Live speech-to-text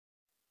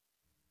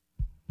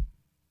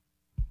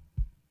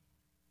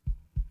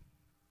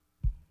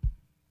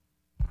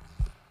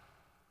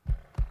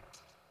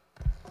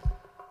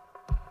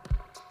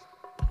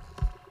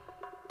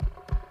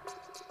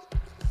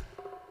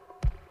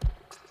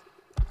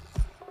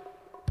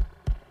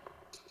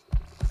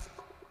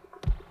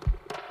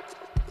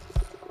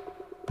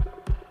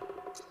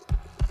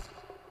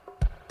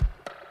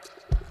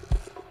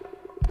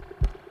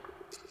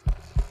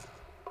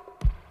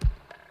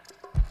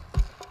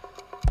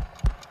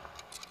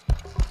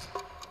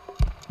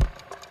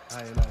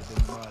I and I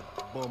been mad,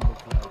 bumble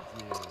clock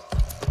years.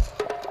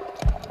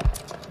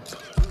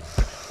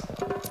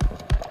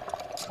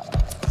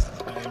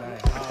 I and I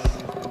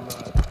always been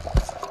mad.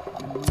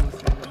 You know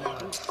say the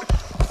mad,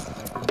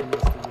 like the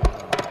news to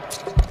real.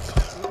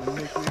 You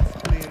make me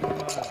explain the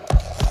mad,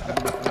 you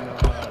make me no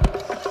mad.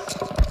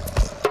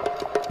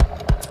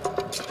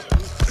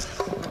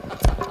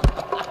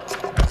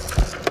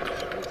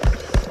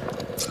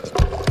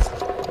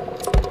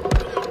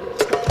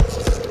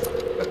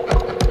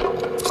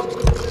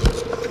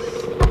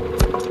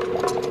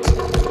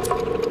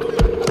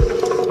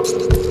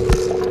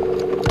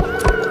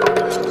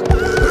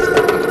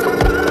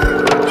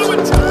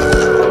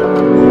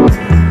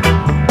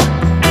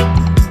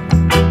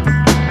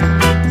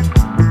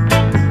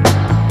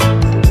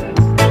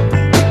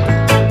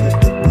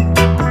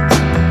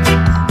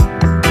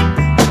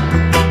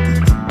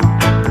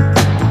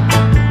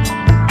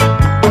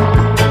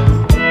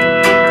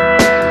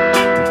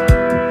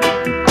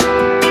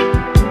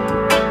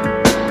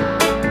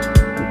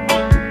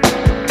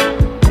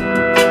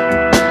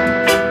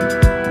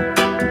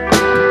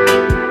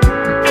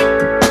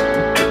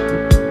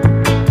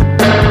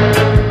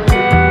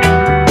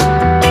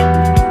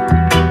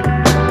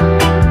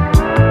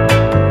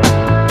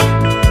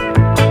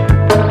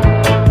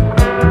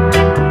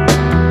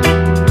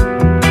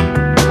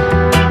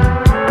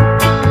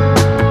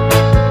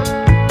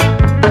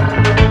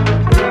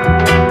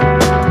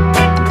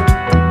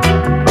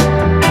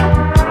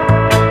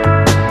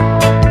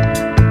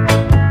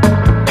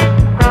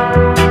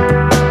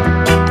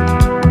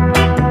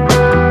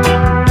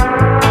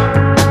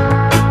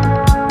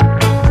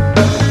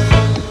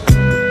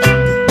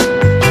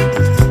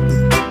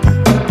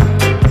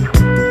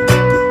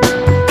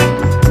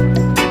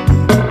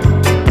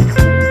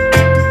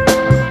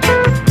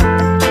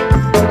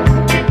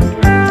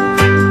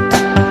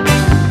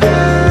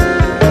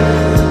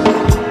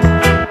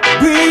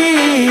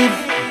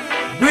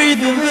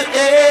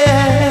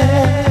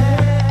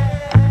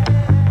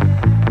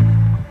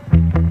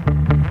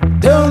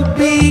 Don't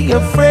be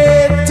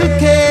afraid to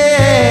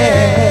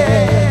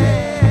care.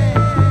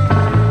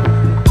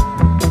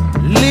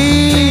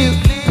 Leave,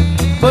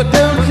 but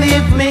don't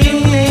leave me.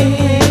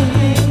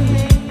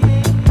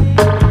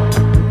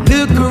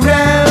 Look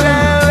around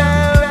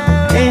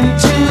and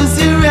choose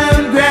your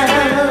own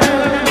ground.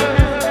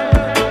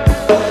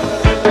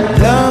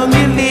 Long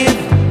you live,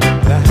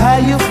 the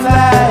higher you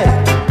fly.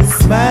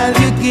 Smile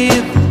you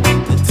give,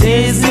 the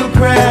tears you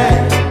cry.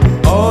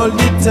 All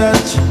you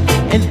touch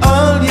and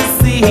all you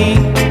see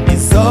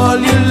is all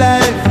your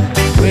life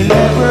will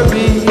ever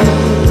be.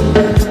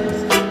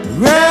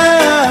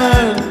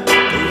 Run,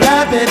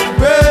 rabbit,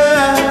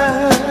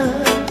 run.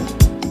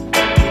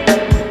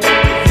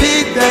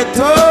 Dig that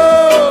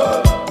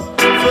hole,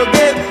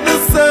 forget the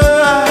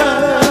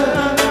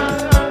sun.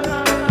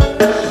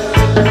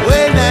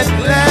 When at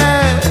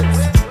last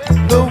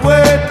the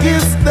work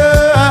is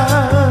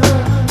done,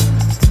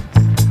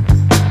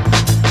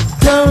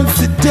 don't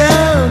sit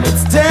down,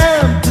 it's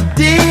time to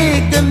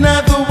dig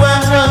another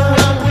one.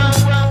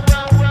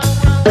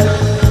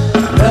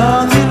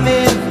 Long you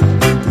live,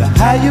 the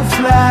higher you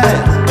fly,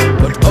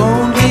 but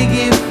only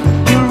if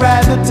you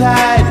ride the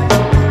tide.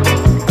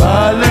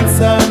 Calling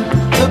sun,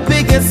 the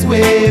biggest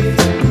wave,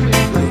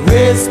 the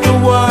race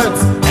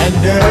towards an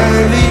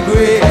early